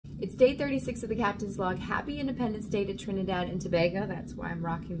It's day 36 of the Captain's Log. Happy Independence Day to Trinidad and Tobago. That's why I'm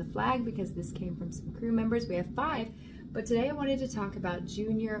rocking the flag, because this came from some crew members. We have 5, but today I wanted to talk about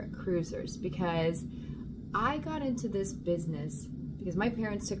junior cruisers, because I got into this business because my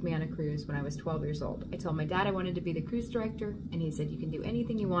parents took me on a cruise when I was 12 years old. I told my dad I wanted to be the cruise director, and he said, you can do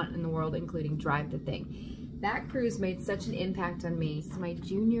anything you want in the world, including drive the thing. That cruise made such an impact on me. This is my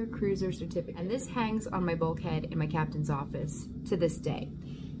junior cruiser certificate, and this hangs on my bulkhead in my captain's office to this day.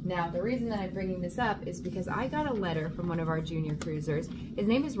 Now, the reason that I'm bringing this up is because I got a letter from one of our junior cruisers. His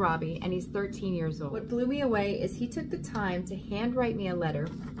name is Robbie, and he's 13 years old. What blew me away is he took the time to handwrite me a letter.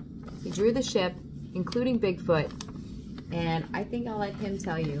 He drew the ship, including Bigfoot, and I think I'll let him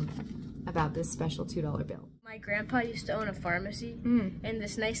tell you about this special $2 bill. My grandpa used to own a pharmacy, and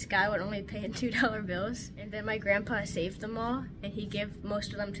this nice guy would only pay in $2 bills, and then my grandpa saved them all, and he gave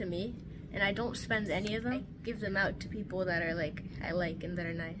most of them to me. And I don't spend any of them. I give them out to people that are I like and that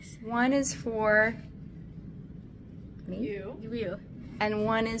are nice. One is for me. You. And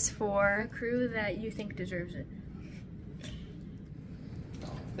one is for a crew that you think deserves it. Oh,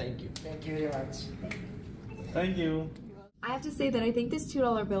 thank you. Thank you very much. Thank you. I have to say that I think this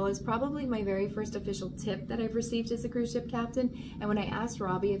 $2 bill is probably my very first official tip that I've received as a cruise ship captain. And when I asked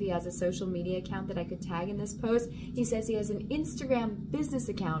Robbie if he has a social media account that I could tag in this post, he says he has an Instagram business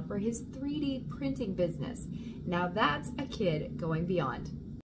account for his 3D printing business. Now that's a kid going beyond.